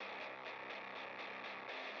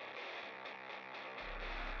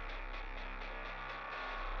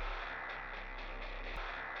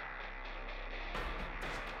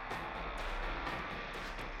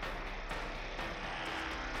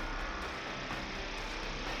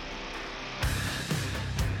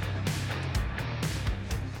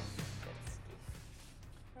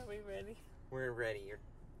already.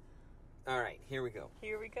 All right, here we go.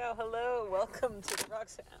 Here we go. Hello, welcome to the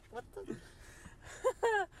Rocks. What the?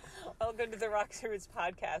 Welcome to the Rocks Roots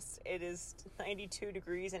podcast. It is 92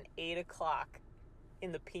 degrees and 8 o'clock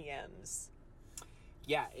in the PMs.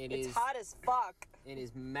 Yeah, it's hot as fuck. It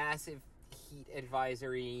is massive heat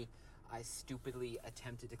advisory. I stupidly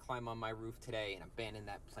attempted to climb on my roof today and abandoned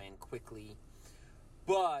that plan quickly.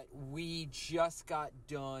 But we just got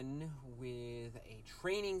done with a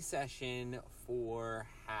training session for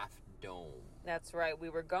Half Dome. That's right. We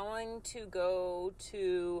were going to go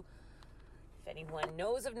to, if anyone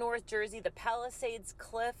knows of North Jersey, the Palisades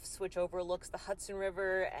Cliffs, which overlooks the Hudson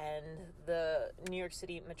River and the New York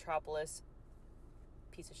City metropolis.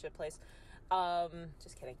 Piece of shit place.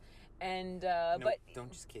 Just kidding. And, no, but...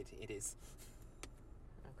 don't just kid. It is.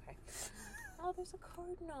 Okay. Oh, there's a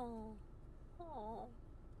cardinal. Oh,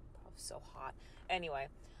 so hot. Anyway,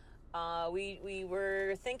 we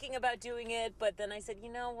were thinking about doing it, but then I said,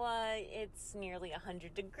 you know what? It's nearly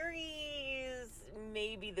 100 degrees.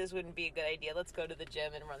 Maybe this wouldn't be a good idea. Let's go to the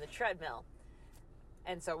gym and run the treadmill.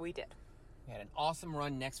 And so we did. We had an awesome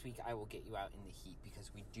run. Next week, I will get you out in the heat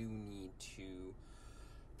because we do need to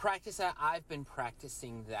practice that. I've been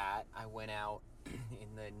practicing that. I went out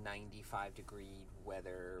in the 95 degree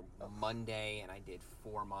weather Monday and I did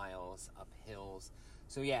 4 miles up hills.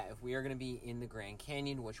 So yeah, if we are going to be in the Grand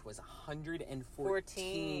Canyon, which was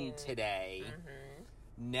 114 today,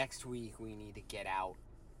 next week we need to get out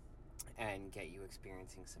and get you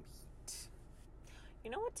experiencing some heat. You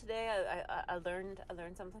know what? Today I learned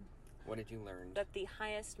something. What did you learn? That the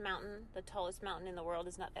highest mountain, the tallest mountain in the world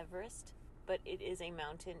is not Everest, but it is a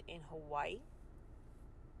mountain in Hawaii.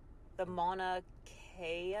 The Mauna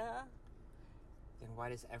Kea. Then why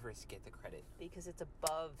does Everest get the credit? Because it's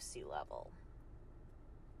above sea level.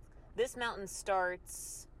 This mountain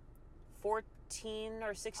starts 14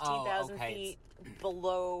 or 16,000 feet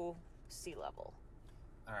below sea level.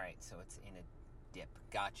 All right, so it's in a dip.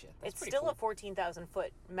 Gotcha. It's still a 14,000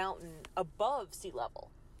 foot mountain above sea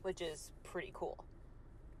level, which is pretty cool.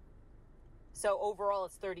 So overall,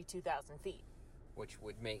 it's 32,000 feet. Which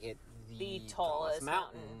would make it the tallest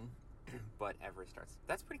mountain. But Everest starts.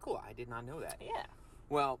 That's pretty cool. I did not know that. Yeah.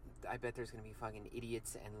 Well, I bet there's going to be fucking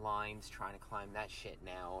idiots and limes trying to climb that shit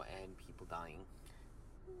now and people dying.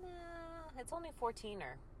 Nah, it's only 14er. Right.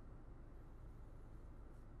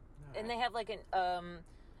 And they have like an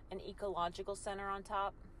ecological center on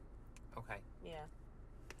top. Okay. Yeah.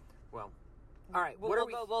 Well, all right.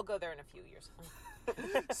 We'll go there in a few years.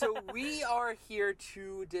 So we are here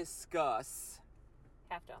to discuss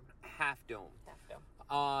Half Dome. Half Dome.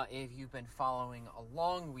 If you've been following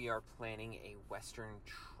along, we are planning a Western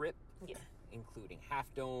trip, including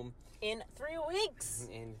Half Dome. In 3 weeks.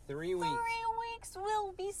 In 3 weeks. 3 weeks,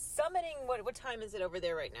 we'll be summiting. What time is it over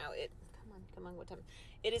there right now? Come on, what time?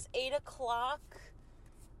 It is 8 o'clock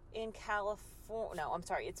in California. No, I'm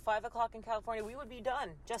sorry. It's 5 o'clock in California. We would be done,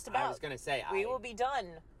 just about. I was going to say. We will be done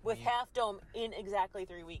with Half Dome in exactly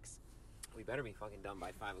 3 weeks. We better be fucking done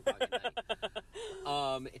by 5 o'clock at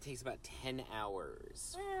night. It takes about 10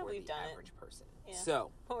 hours for the average person. Yeah.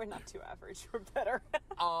 So. We're not too average. We're better.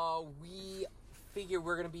 We figure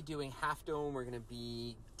we're going to be doing Half Dome. We're going to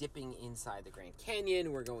be dipping inside the Grand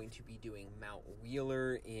Canyon. We're going to be doing Mount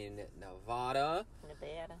Wheeler in Nevada.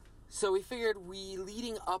 So we figured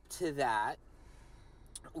leading up to that,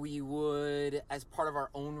 we would, as part of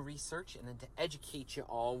our own research and then to educate you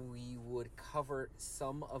all, we would cover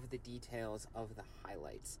some of the details of the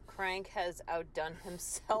highlights. Crank has outdone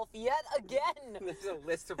himself yet again. There's a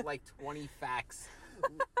list of like 20 facts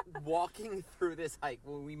walking through this hike.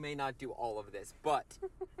 Well, we may not do all of this, but...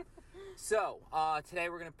 So, today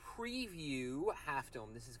we're going to preview Half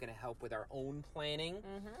Dome. This is going to help with our own planning.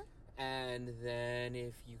 And then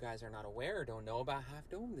if you guys are not aware or don't know about Half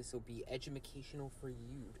Dome, this will be educational for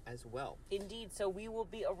you as well. Indeed. So we will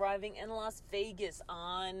be arriving in Las Vegas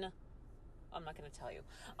on... I'm not going to tell you.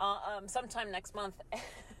 Sometime next month.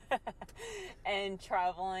 And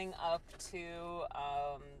traveling up to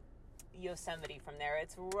Yosemite from there.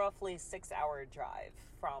 It's roughly a 6-hour drive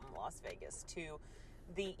from Las Vegas to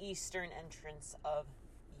the eastern entrance of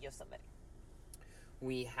Yosemite.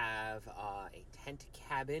 We have a tent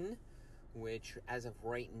cabin, which as of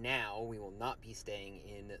right now, we will not be staying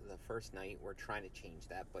in the first night. We're trying to change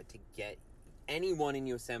that, but to get anyone in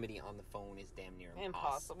Yosemite on the phone is damn near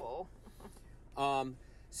impossible.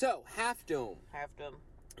 So, Half Dome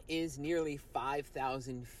is nearly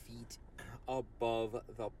 5,000 feet above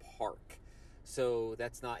the park. So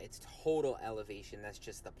that's not its total elevation. That's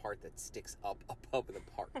just the part that sticks up above the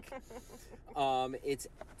park. Its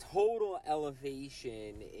total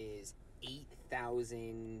elevation is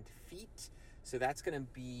 8,000 feet. So that's going to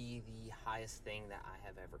be the highest thing that I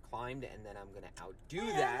have ever climbed, and then I'm going to outdo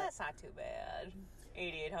Yeah, that. that's not too bad.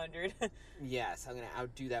 8,800. Yes, I'm going to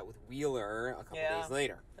outdo that with Wheeler a couple days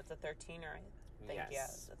later. That's a 13er, I think. Yes. Yeah,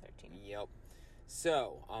 it's a 13er. Yep.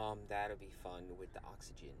 So, that'll be fun with the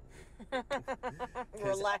oxygen.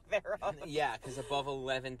 Or lack thereof. Yeah, because above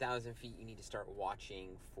 11,000 feet, you need to start watching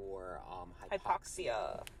for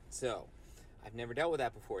hypoxia. So, I've never dealt with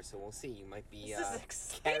that before, so we'll see. You might be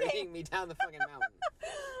carrying me down the fucking mountain.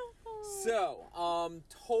 So,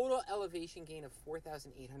 total elevation gain of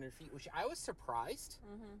 4,800 feet, which I was surprised.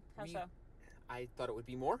 How so? I thought it would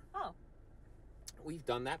be more. Oh. We've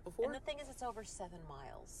done that before. And the thing is, it's over 7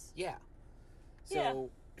 miles. Yeah. So,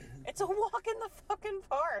 it's a walk in the fucking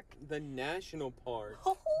park. The national park.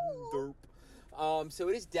 Oh. Derp. So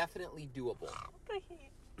it is definitely doable.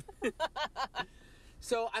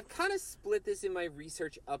 So I've kind of split this in my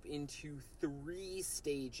research up into 3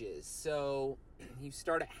 stages. So you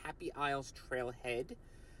start at Happy Isles Trailhead,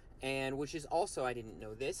 and which is also, I didn't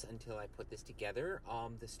know this until I put this together,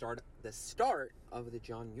 the start of the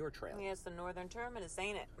John Muir Trail. Yeah, it's the northern terminus,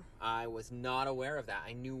 ain't it? I was not aware of that.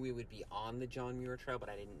 I knew we would be on the John Muir Trail, but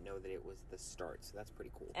I didn't know that it was the start, so that's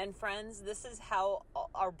pretty cool. And friends, this is how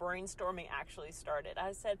our brainstorming actually started.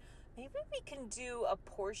 I said, maybe we can do a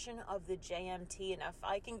portion of the JMT, and if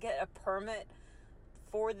I can get a permit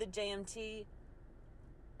for the JMT,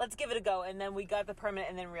 let's give it a go. And then we got the permit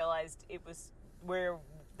and then realized it was where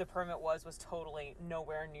the permit was totally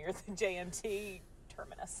nowhere near the JMT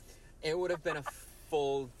terminus. It would have been a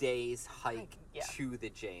full day's hike to the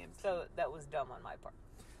JMT. So that was dumb on my part.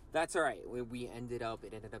 That's all right. It ended up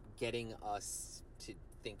getting us to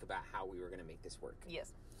think about how we were going to make this work.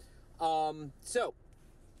 Yes. So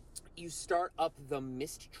you start up the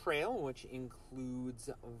Mist Trail, which includes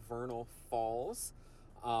Vernal Falls.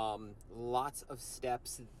 Lots of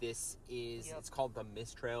steps. It's called the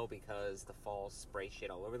Mist Trail because the falls spray shit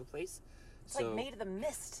all over the place. It's like made of the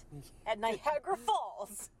mist at Niagara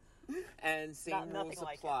Falls. And same rules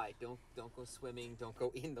apply. Don't go swimming. Don't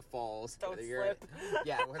go in the falls. Don't slip.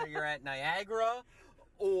 Whether you're at Niagara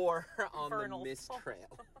or on Vernal the Mist Falls.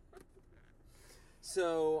 Trail.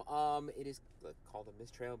 So it is called the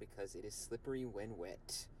Mist Trail because it is slippery when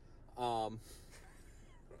wet.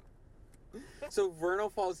 So Vernal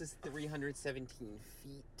Falls is 317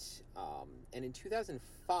 feet. And in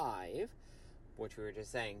 2005, which we were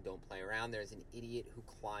just saying, don't play around, there's an idiot who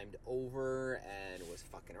climbed over and was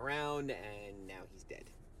fucking around, and now he's dead.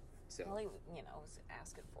 So, well, he, was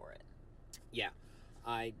asking for it. Yeah.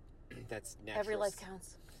 That's natural. Every life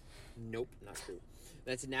counts. Nope, not true.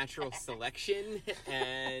 That's natural selection,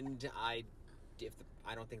 and I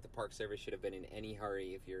don't think the Park Service should have been in any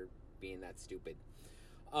hurry if you're being that stupid.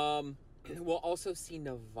 We'll also see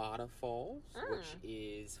Nevada Falls, which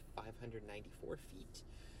is 594 feet.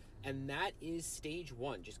 And that is stage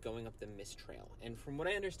 1, just going up the Mist Trail. And from what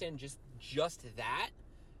I understand, just that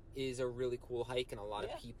is a really cool hike. And a lot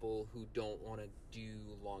of people who don't want to do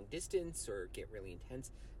long distance or get really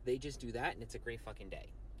intense, they just do that, and it's a great fucking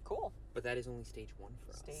day. Cool. But that is only stage 1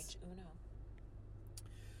 for us. Stage uno.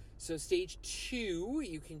 So stage 2,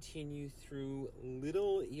 you continue through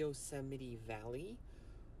Little Yosemite Valley,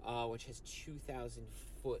 which has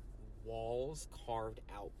 2,000-foot walls carved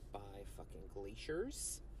out by fucking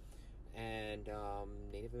glaciers. And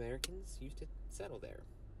Native Americans used to settle there.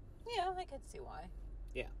 Yeah, I could see why.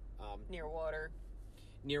 Yeah. Near water.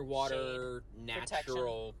 Shade,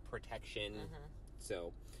 natural protection. Mm-hmm.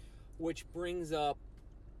 So, which brings up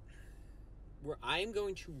where I am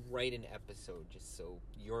going to write an episode just so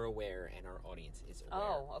you're aware and our audience is aware.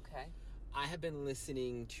 Oh, okay. I have been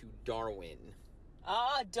listening to Darwin.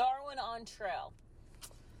 Darwin on Trail.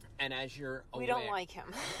 And as you're aware... We don't like him.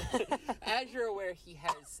 As you're aware, he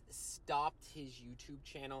has stopped his YouTube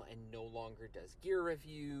channel and no longer does gear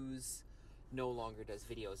reviews, no longer does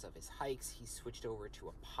videos of his hikes. He switched over to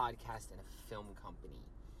a podcast and a film company.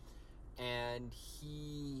 And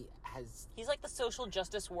he's like the social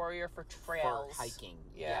justice warrior for trails. For hiking,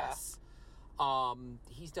 yeah. Yes.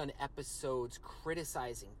 He's done episodes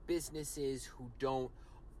criticizing businesses who don't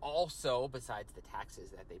also, besides the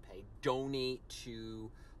taxes that they pay, donate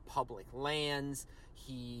to public lands.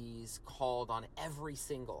 He's called on every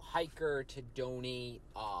single hiker to donate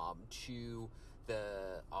to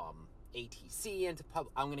the ATC and to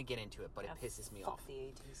I'm going to get into it, but it pisses me off. The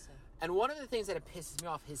ATC. And one of the things that it pisses me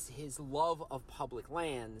off is his love of public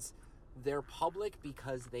lands. They're public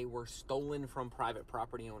because they were stolen from private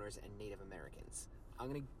property owners and Native Americans. I'm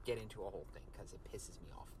going to get into a whole thing because it pisses me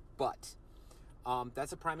off. But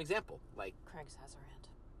that's a prime example. Like Craig Sazerac.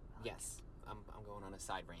 Yes. I'm going on a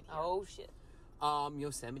side rant here. Oh, shit.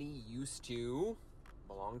 Yosemite used to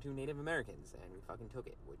belong to Native Americans, and we fucking took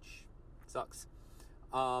it, which sucks.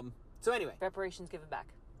 So anyway. Reparations given back.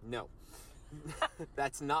 No.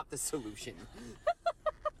 That's not the solution.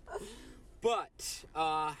 But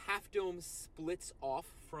Half Dome splits off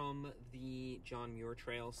from the John Muir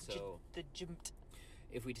Trail, so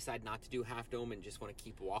if we decide not to do Half Dome and just want to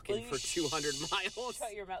keep walking for 200 miles.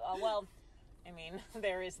 Shut your mouth. Well, I mean,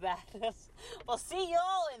 there is that. We'll see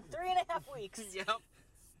y'all in 3.5 weeks. Yep.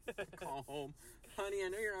 Call home. Honey, I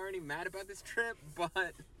know you're already mad about this trip,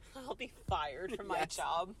 but I'll be fired from my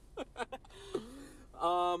job.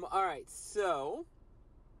 All right, so,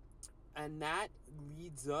 and that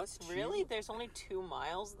leads us to... Really? There's only 2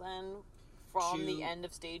 miles then from the end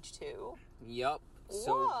of stage 2? Yep.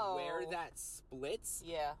 So Whoa. where that splits,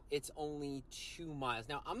 yeah, it's only 2 miles.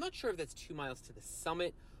 Now, I'm not sure if that's 2 miles to the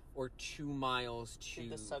summit or 2 miles to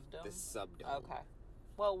the subdome. Okay.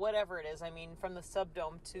 Well, whatever it is, I mean, from the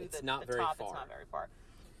subdome to the top, it's not very far.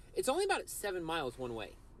 It's only about 7 miles one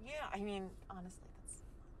way. Yeah, I mean, honestly, that's...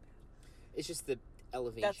 It's just the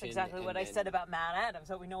elevation. That's exactly what I said about Mount Adams,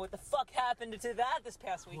 so we know what the fuck happened to that this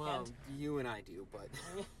past weekend. Well, you and I do, but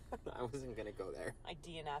I wasn't going to go there. I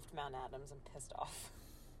DNF'd Mount Adams. I'm pissed off.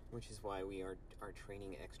 Which is why we are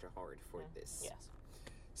training extra hard for this. Yes.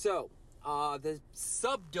 So, the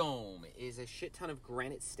Subdome is a shit ton of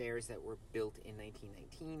granite stairs that were built in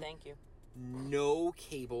 1919. Thank you. No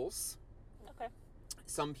cables. Okay.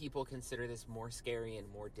 Some people consider this more scary and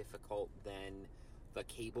more difficult than the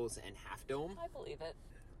cables and Half Dome. I believe it.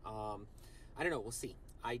 I don't know. We'll see.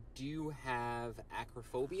 I do have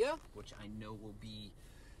acrophobia, which I know will be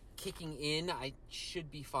kicking in. I should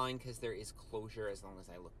be fine because there is closure as long as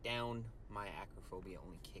I look down. My acrophobia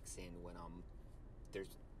only kicks in when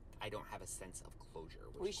I don't have a sense of closure.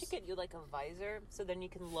 We should get you like a visor, so then you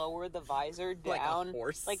can lower the visor down. Like a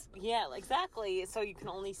horse? Yeah, exactly. So you can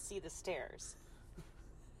only see the stairs.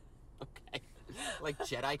 Okay. Like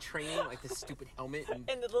Jedi training, like the stupid helmet and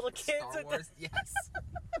the little kids Star Wars. Yes.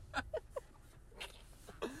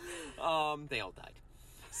 They all died.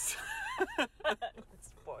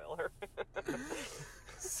 Spoiler.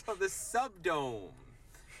 So the Subdome.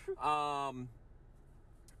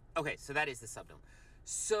 Okay, so that is the Subdome.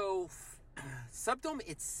 So Subdome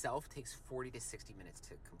itself takes 40 to 60 minutes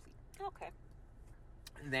to complete. Okay.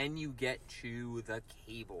 Then you get to the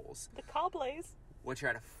cables. The cobbles. Which are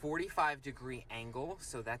at a 45-degree angle,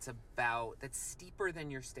 so that's steeper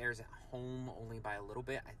than your stairs at home, only by a little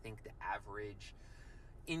bit. I think the average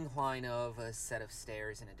incline of a set of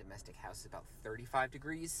stairs in a domestic house is about 35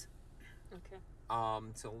 degrees. Okay.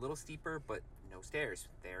 So a little steeper, but no stairs.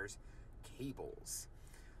 There's cables.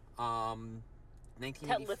 1980...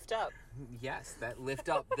 That lift up. Yes, that lift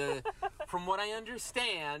up. From what I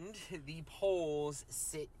understand, the poles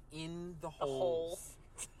sit in the holes.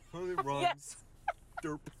 It runs. Yes.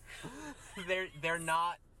 Derp. They're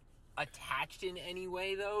not attached in any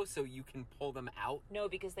way though, so you can pull them out. No,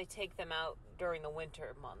 because they take them out during the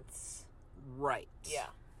winter months. Right. Yeah.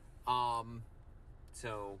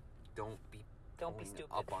 So don't be stupid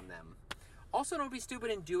up on them. Also, don't be stupid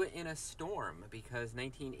and do it in a storm because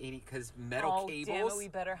metal cables. Damn it, we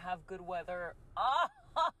better have good weather.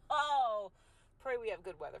 Oh, pray we have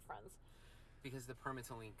good weather, friends. Because the permit's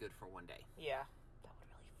only good for one day. Yeah, that would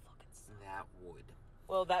really fucking suck. That would.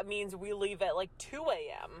 Well, that means we leave at like 2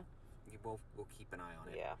 a.m. We'll keep an eye on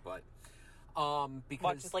it. Yeah. But, because...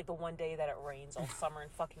 Watch just like the one day that it rains all summer in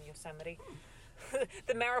fucking Yosemite.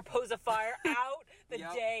 The Mariposa fire out the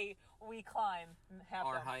day we climb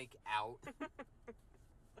our hike out.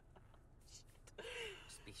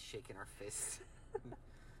 Just be shaking our fists.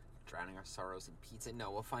 Drowning our sorrows in pizza.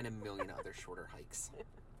 No, we'll find a million other shorter hikes.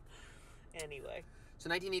 Anyway. So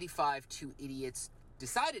 1985, 2 idiots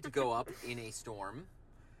decided to go up in a storm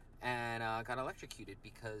and got electrocuted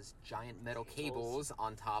because giant metal cables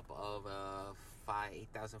on top of a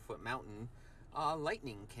 8,000 foot mountain,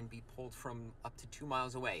 lightning can be pulled from up to 2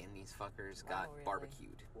 miles away, and these fuckers got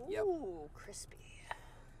barbecued. Ooh, crispy.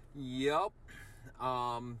 Yep.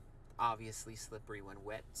 Obviously slippery when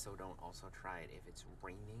wet, so don't also try it if it's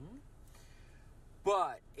raining.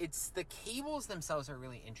 But the cables themselves are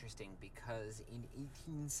really interesting because in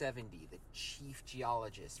 1870, the chief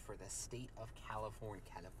geologist for the state of California.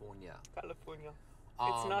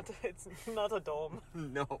 It's not a dome.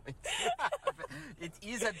 No, it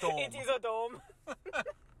is a dome. It is a dome.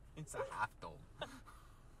 It's a half dome.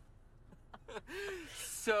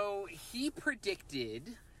 So he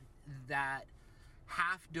predicted that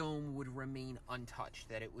Half Dome would remain untouched,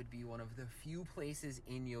 that it would be one of the few places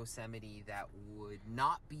in Yosemite that would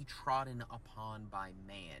not be trodden upon by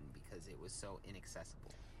man because it was so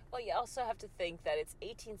inaccessible. Well, you also have to think that it's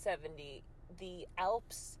 1870. The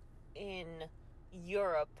Alps in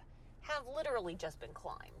Europe have literally just been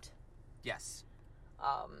climbed. Yes.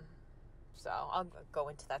 So I'll go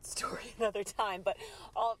into that story another time. But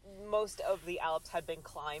most of the Alps had been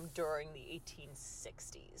climbed during the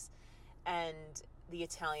 1860s, and the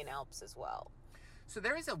Italian Alps as well. So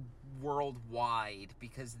there is a worldwide,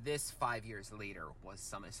 because this 5 years later was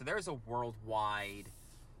summit. So there is a worldwide,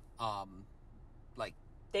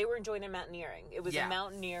 They were enjoying mountaineering. It was Yeah. a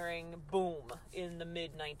mountaineering boom in the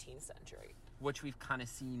mid-19th century. which we've kind of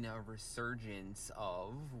seen a resurgence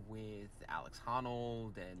of with Alex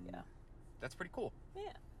Honnold, and Yeah. that's pretty cool.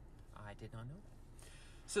 Yeah. I did not know that.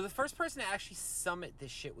 So the first person to actually summit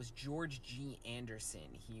this shit was George G.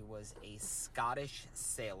 Anderson. He was a Scottish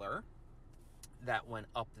sailor that went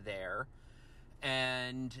up there.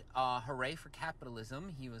 And hooray for capitalism.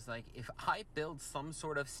 He was like, if I build some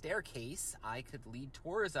sort of staircase, I could lead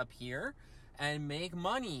tours up here and make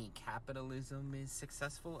money. Capitalism is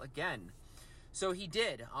successful again. So he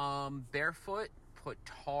did. Barefoot, put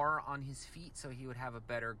tar on his feet so he would have a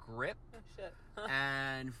better grip. Oh, shit.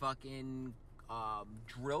 And fucking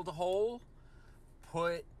drilled a hole,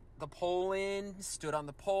 put the pole in, stood on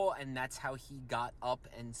the pole, and that's how he got up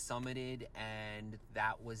and summited, and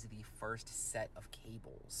that was the first set of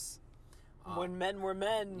cables. When men were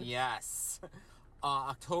men. Yes.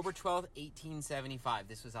 October 12th, 1875.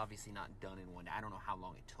 This was obviously not done in one day. I don't know how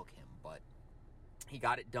long it took him, but he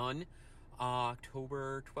got it done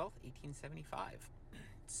October 12th, 1875.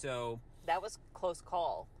 So, That was close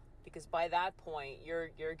call, because by that point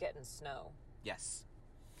you're getting snow. yes.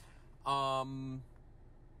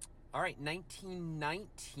 All right,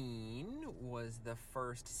 1919 was the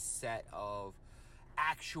first set of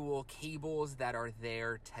actual cables that are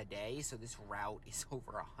there today. So this route is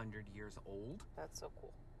over 100 years old. That's so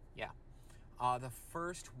cool. Yeah. The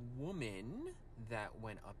first woman that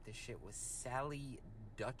went up this shit was Sally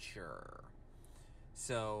Dutcher.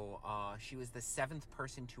 So she was the 7th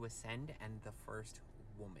person to ascend and the first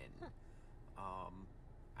woman.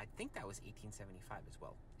 I think that was 1875 as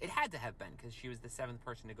well. It had to have been, because she was the 7th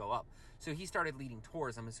person to go up. So he started leading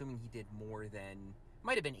tours. I'm assuming he did more than...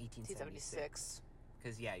 Might have been 1876.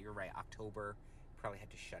 Because, yeah, you're right. October, probably had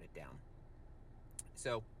to shut it down.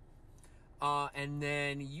 So, and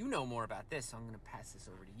then you know more about this, so I'm going to pass this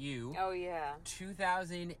over to you. Oh, yeah.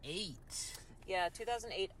 2008. Yeah,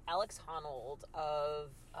 2008, Alex Honnold of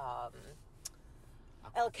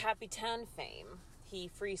El Capitan fame. He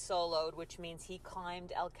free soloed, which means he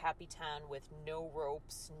climbed El Capitan with no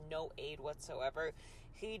ropes, no aid whatsoever.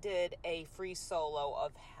 He did a free solo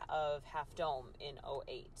of Half Dome in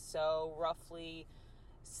 2008. So roughly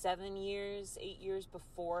 8 years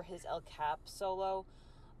before his El Cap solo.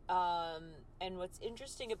 And what's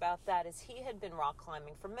interesting about that is he had been rock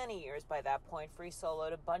climbing for many years by that point, free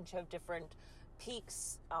soloed a bunch of different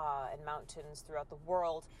peaks and mountains throughout the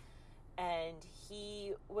world. And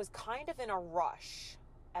he was kind of in a rush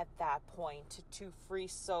at that point to free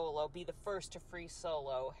solo, be the first to free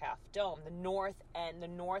solo Half Dome, the north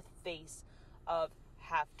face of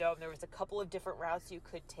Half Dome. There was a couple of different routes you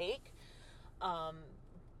could take.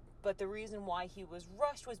 But the reason why he was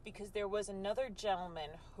rushed was because there was another gentleman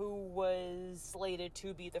who was slated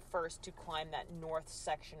to be the first to climb that north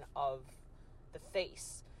section of the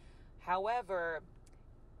face. However,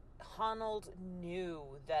 Honnold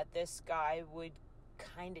knew that this guy would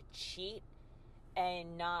kind of cheat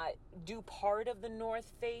and not do part of the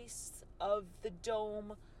north face of the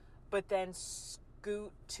dome, but then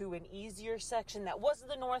scoot to an easier section that was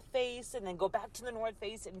the north face and then go back to the north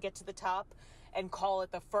face and get to the top and call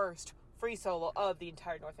it the first free solo of the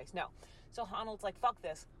entire north face. No. So Honnold's like, fuck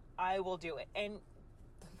this. I will do it. And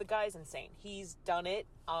the guy's insane. He's done it.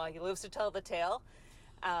 He lives to tell the tale.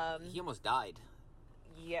 He almost died.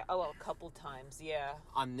 Yeah, a couple times, yeah.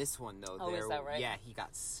 On this one, though. Oh, is that right? Yeah, he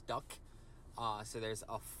got stuck. So there's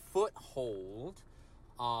a foothold.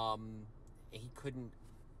 He couldn't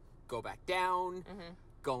go back down. Mm-hmm.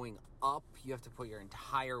 Going up, you have to put your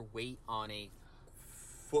entire weight on a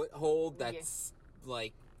foothold that's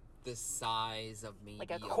like the size of maybe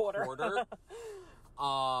like a quarter.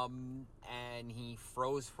 And he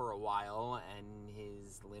froze for a while, and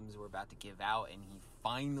his limbs were about to give out, and he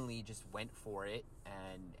finally just went for it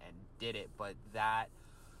and did it. But that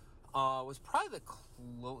was probably the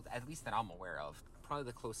at least that I'm aware of, probably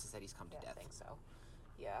the closest that he's come to death. I think so.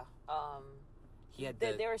 Yeah. He had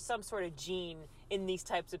there is some sort of gene in these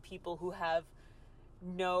types of people who have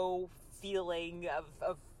no feeling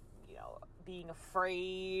of being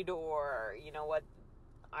afraid, or what,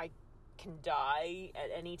 I can die at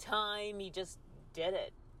any time. He just did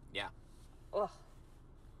it. Yeah. Ugh.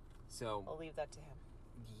 So I'll leave that to him.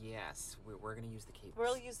 yes, we're going to use the cables.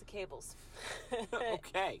 We'll use the cables.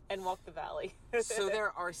 Okay. And walk the valley. So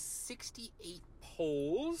there are 68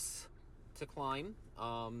 poles to climb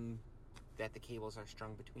that the cables are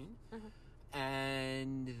strung between. Mm-hmm.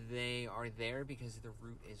 And they are there because the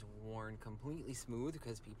route is worn completely smooth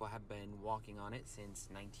because people have been walking on it since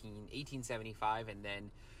 1875 and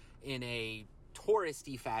then in a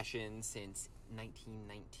touristy fashion since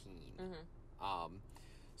 1919. Mm-hmm.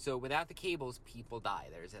 So without the cables, people die.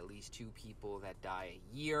 There's at least 2 people that die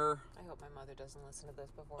a year. I hope my mother doesn't listen to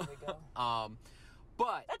this before we go.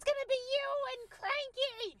 But That's gonna be you and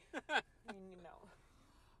Cranky! No.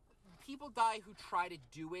 people die who try to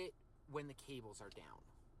do it when the cables are down.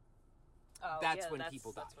 Oh, That's yeah, when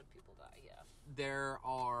people die. That's when people die, yeah. There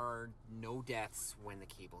are no deaths when the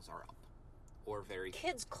cables are up. Or very...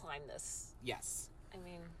 Kids climb this. Yes. I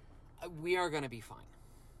mean... We are going to be fine.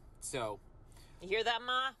 So... You hear that,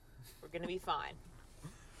 Ma? We're gonna be fine.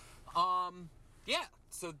 Yeah,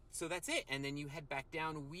 so that's it. And then you head back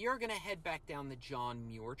down. We are going to head back down the John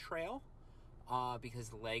Muir Trail. Because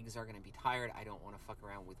the legs are going to be tired. I don't want to fuck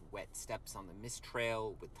around with wet steps on the mist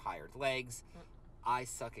trail with tired legs. I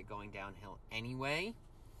suck at going downhill anyway.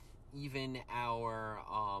 Even our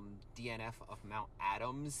DNF of Mount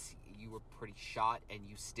Adams, you were pretty shot and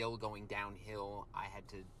you still going downhill. I had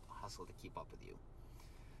to hustle to keep up with you.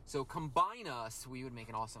 So combine us, we would make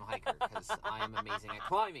an awesome hiker because I am amazing at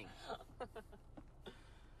climbing.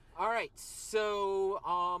 All right, so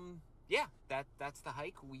yeah, that's the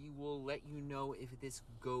hike. We will let you know if this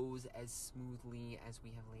goes as smoothly as we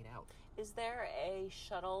have laid out. Is there a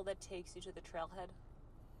shuttle that takes you to the trailhead?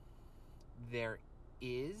 There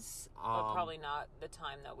is. But probably not the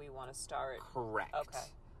time that we want to start. Correct. Okay.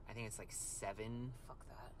 I think it's like 7. Fuck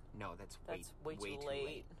that. No, that's way too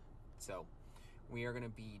late. So we are going to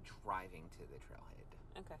be driving to the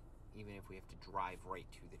trailhead. Okay. Even if we have to drive right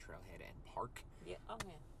to the trailhead and park. Yeah. Oh,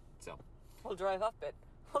 man. So. We'll drive up it.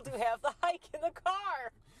 We'll do half the hike in the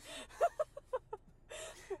car.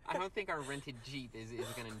 I don't think our rented Jeep is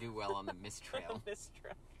going to do well on the mist trail. Mist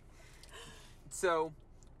trail. So,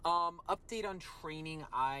 update on training.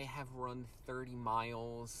 I have run 30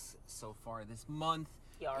 miles so far this month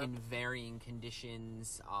in varying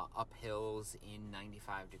conditions, up hills in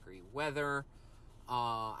 95-degree weather.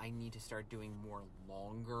 I need to start doing more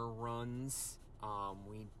longer runs.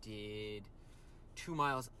 We did 2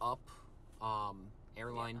 miles up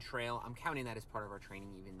airline trail. I'm counting that as part of our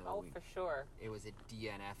training, even though for sure. It was a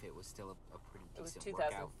DNF. It was still a pretty decent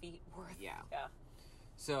workout. It was 2,000 feet worth. Yeah. Yeah.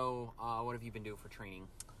 So, what have you been doing for training?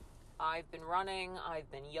 I've been running. I've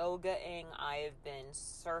been yogaing. I've been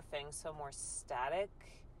surfing. So more static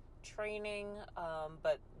training,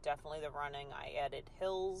 but definitely the running. I added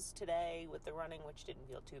hills today with the running, which didn't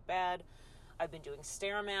feel too bad. I've been doing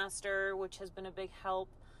Stairmaster, which has been a big help.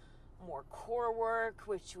 More core work,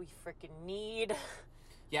 which we freaking need.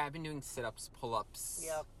 Yeah, I've been doing sit-ups, pull-ups.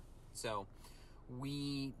 Yep. So,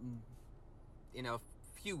 we, in a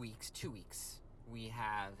few weeks, 2 weeks, we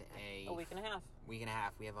have a week and a half.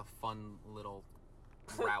 We have a fun little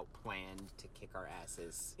route planned to kick our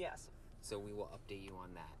asses. Yes. So we will update you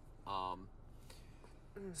on that.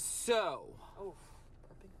 So. Oh,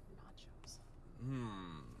 burping nachos.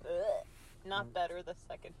 Not better the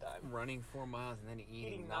second time. Running 4 miles and then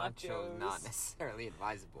eating nachos, not necessarily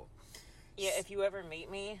advisable. Yeah, if you ever meet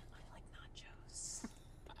me, I like nachos.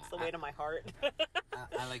 It's the way to my heart.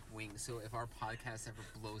 I like wings, so if our podcast ever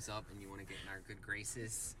blows up and you want to get in our good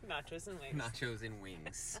graces... Nachos and wings. Nachos and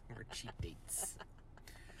wings. We're cheap dates.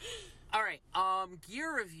 All right,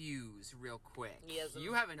 gear reviews real quick. Yes.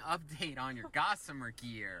 You have an update on your Gossamer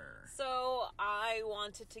gear. So I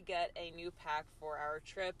wanted to get a new pack for our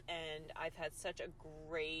trip, and I've had such a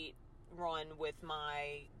great run with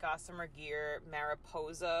my Gossamer Gear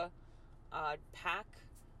Mariposa pack,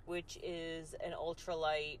 which is an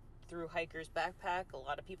ultralight through hiker's backpack. A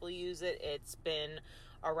lot of people use it. It's been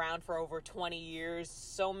around for over 20 years.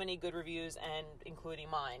 So many good reviews, and including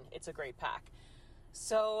mine. It's a great pack.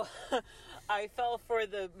 So I fell for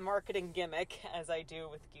the marketing gimmick, as I do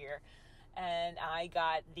with gear, and I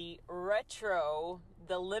got the retro,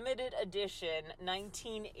 the limited edition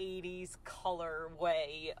 1980s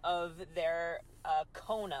colorway of their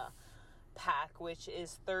Kona pack, which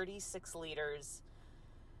is 36 liters.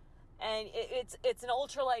 And it's an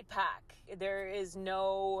ultralight pack. There is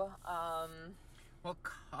no... Well,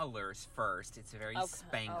 colors first. It's very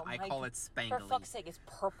I call it spangly. For fuck's sake, it's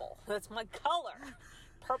purple. That's my color.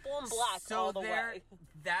 Purple and black all the way.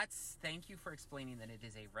 Thank you for explaining that it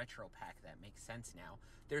is a retro pack. That makes sense now.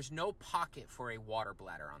 There's no pocket for a water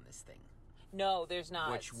bladder on this thing. No, there's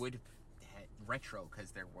not. Which would retro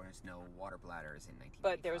because there was no water bladders in 1985.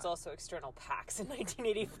 But there was also external packs in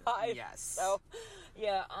 1985. Yes. So,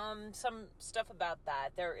 yeah, some stuff about that.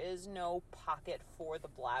 There is no pocket for the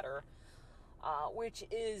bladder, which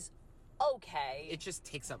is okay. It just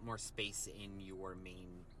takes up more space in your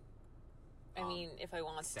main. I mean, if I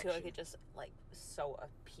wanted section. to, I could just like sew a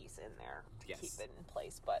piece in there to Yes. keep it in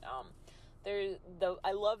place. But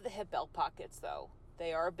I love the hip belt pockets though.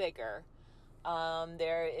 They are bigger.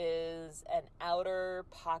 There is an outer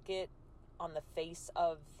pocket on the face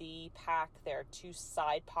of the pack. There are 2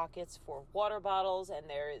 side pockets for water bottles, and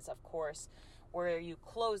there is, of course, where you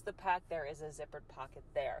close the pack, there is a zippered pocket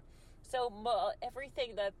there. So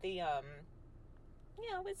everything that the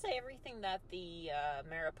I would say everything that the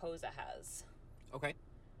Mariposa has, Okay.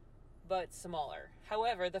 but smaller.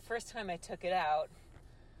 However, the first time I took it out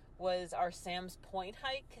was our Sam's Point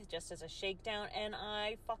hike, just as a shakedown, and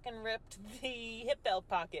I fucking ripped the hip belt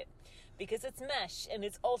pocket because it's mesh and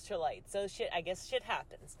it's ultralight. So I guess shit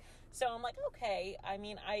happens. So I'm like, okay, I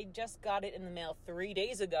mean, I just got it in the mail 3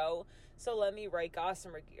 days ago, so let me write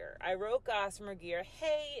Gossamer Gear. I wrote Gossamer Gear,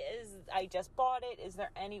 hey, I just bought it. Is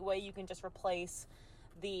there any way you can just replace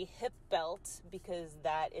the hip belt because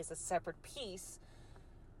that is a separate piece?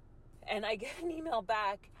 And I get an email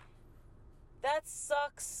back, that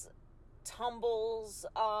sucks, Tumbles.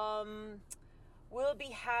 We'll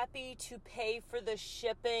be happy to pay for the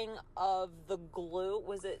shipping of the glue.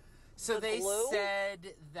 Was it So the they glue?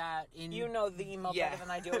 said that in... You know the email Yeah. better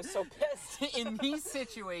than I do. I was so pissed. in these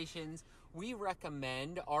situations, we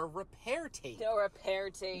recommend our repair tape. No repair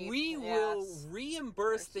tape. We Yes. will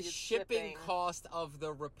reimburse the Versus shipping shipping. cost of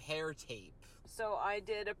the repair tape. So I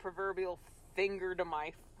did a proverbial finger to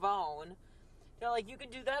my phone. They're like, you can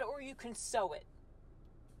do that or you can sew it.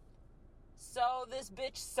 So this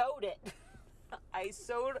bitch sewed it. I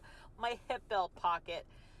sewed my hip belt pocket,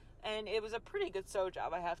 and it was a pretty good sew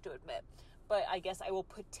job, I have to admit. But I guess I will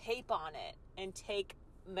put tape on it and take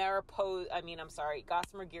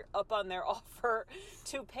Gossamer Gear up on their offer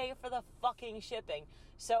to pay for the fucking shipping.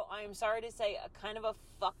 So I'm sorry to say a kind of a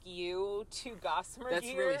fuck you to Gossamer That's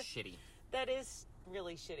Gear. really shitty. That is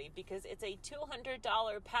really shitty because it's a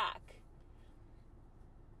 $200 pack.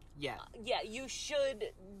 Yeah. Yeah, you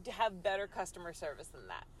should have better customer service than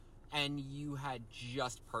that. And you had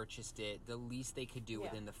just purchased it. The least they could do Yeah.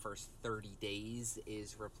 within the first 30 days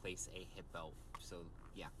is replace a hip belt. So,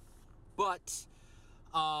 yeah. But,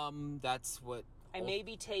 that's what... I may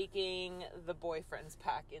be taking the boyfriend's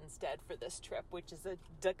pack instead for this trip, which is a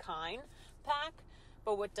Dakine pack.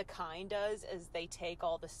 But what Dakine does is they take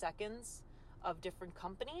all the seconds of different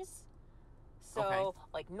companies. So, Okay.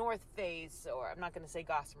 like North Face, or I'm not going to say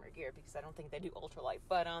Gossamer Gear because I don't think they do ultralight,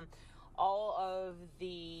 but all of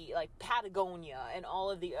the, like, Patagonia and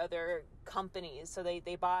all of the other companies. So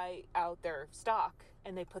they buy out their stock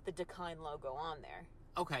and they put the Dakine logo on there.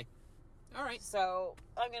 Okay. All right. So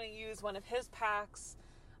I'm going to use one of his packs.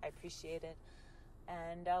 I appreciate it.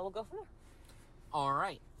 And we'll go from there. All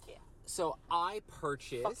right. Yeah. So I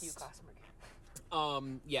purchased... Fuck you, Gossamer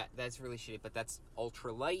Gear. Yeah, that's really shitty, but that's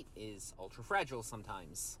ultralight is ultra fragile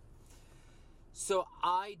sometimes. So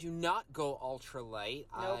I do not go ultralight.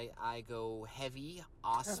 Nope. I go heavy.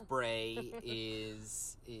 Osprey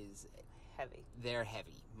is Heavy. they're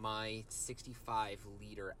heavy. My 65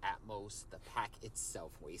 liter Atmos, the pack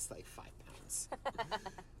itself weighs like 5 pounds.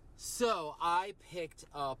 So I picked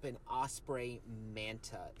up an Osprey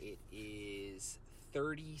Manta. It is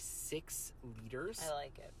 36 liters. I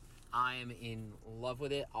like it. I am in love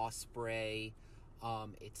with it. Osprey.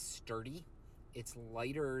 It's sturdy. It's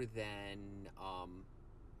lighter than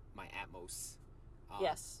my Atmos.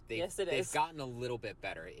 Yes. Yes, it they've is. gotten a little bit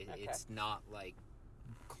better. Okay. It's not like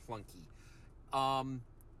clunky.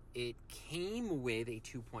 It came with a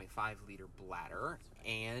 2.5 liter bladder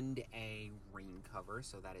and a rain cover,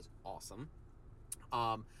 so that is awesome.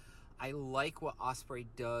 I like what Osprey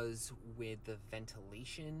does with the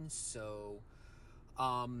ventilation. So,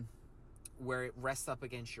 where it rests up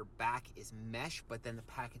against your back is mesh, but then the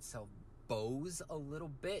pack itself bows a little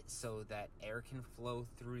bit so that air can flow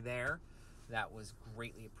through there. That was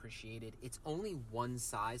greatly appreciated. It's only one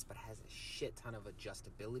size, but has a shit ton of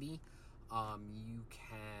adjustability. You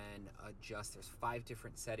can adjust. There's 5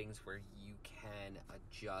 different settings where you can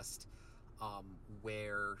adjust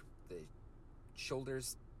where the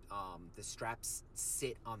shoulders, the straps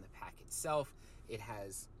sit on the pack itself. It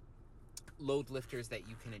has load lifters that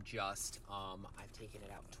you can adjust. I've taken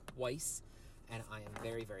it out twice, and I am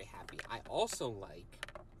very, very happy. I also like,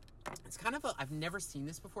 it's kind of I've never seen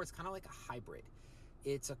this before. It's kind of like a hybrid.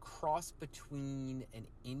 It's a cross between an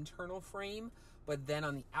internal frame, but then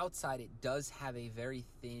on the outside it does have a very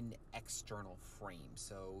thin external frame.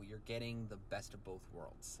 So you're getting the best of both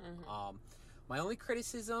worlds. Mm-hmm. My only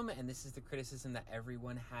criticism, and this is the criticism that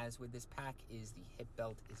everyone has with this pack, is the hip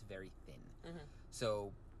belt is very thin. Mm-hmm.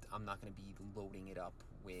 So I'm not going to be loading it up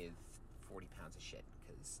with 40 pounds of shit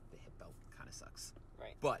because the hip belt kind of sucks.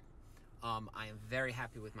 Right. But I am very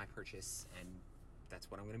happy with my purchase, and that's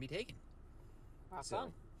what I'm going to be taking.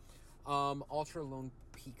 Rock on. Ultra Lone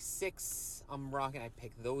Peak 6, I'm rocking. I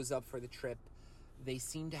picked those up for the trip. They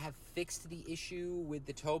seem to have fixed the issue with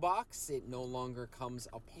the toe box. It no longer comes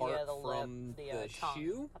apart from the tongue.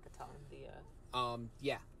 shoe. Not the tongue,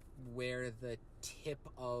 yeah, where the tip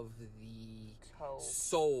of the toe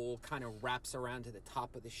sole kind of wraps around to the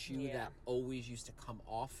top of the shoe. Yeah. That always used to come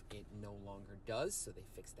off. It no longer does, so they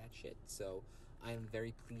fixed that shit. So I am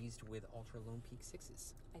very pleased with Ultra Lone Peak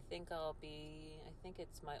 6s. I think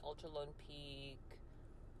it's my Ultra Lone Peak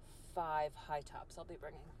 5 high tops I'll be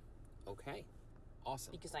bringing. Okay.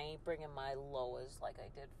 Awesome. Because I ain't bringing my Loas like I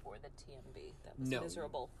did for the TMB. That was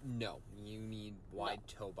miserable. No, you need wide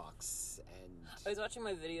toe box. And I was watching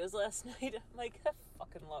my videos last night. I'm like,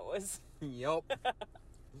 fucking Loas. Yup.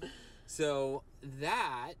 So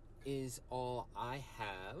that is all I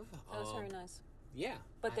have. That was very nice. Yeah.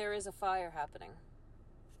 But there is a fire happening.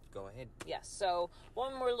 Go ahead. Yes. So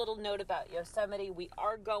one more little note about Yosemite. We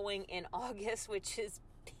are going in August, which is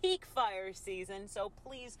peak fire season. So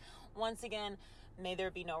please, once again, may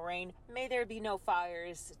there be no rain. May there be no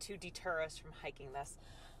fires to deter us from hiking this.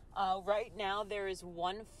 Right now, there is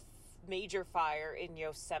one major fire in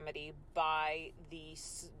Yosemite by the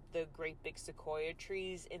great big sequoia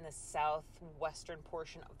trees in the southwestern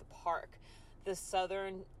portion of the park. The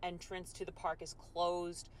southern entrance to the park is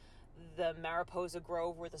closed. The Mariposa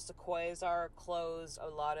Grove, where the sequoias are, closed. A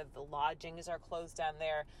lot of the lodgings are closed down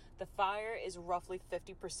there. The fire is roughly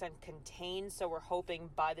 50% contained, so we're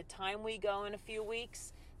hoping by the time we go in a few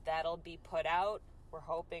weeks, that'll be put out. We're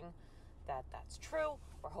hoping that that's true.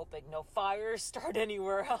 We're hoping no fires start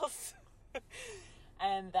anywhere else.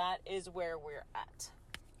 And that is where we're at.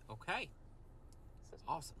 Okay.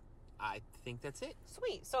 Awesome. I think that's it.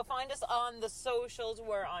 Sweet. So find us on the socials.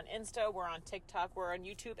 We're on Insta, we're on TikTok, we're on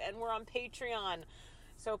YouTube, and we're on Patreon.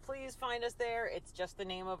 So please find us there. It's just the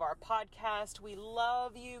name of our podcast. We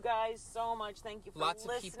love you guys so much. Thank you for listening. listening.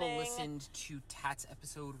 Lots of people listened to Tat's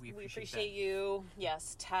episode. We appreciate you.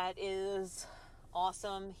 Yes, Tat is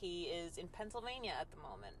awesome. He is in Pennsylvania at the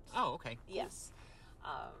moment. Oh, okay. Cool. Yes.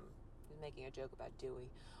 He's making a joke about Dewey.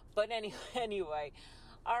 But anyway.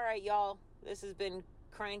 All right, y'all. This has been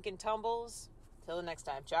Crank and Tumbles. Till the next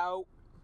time. Ciao.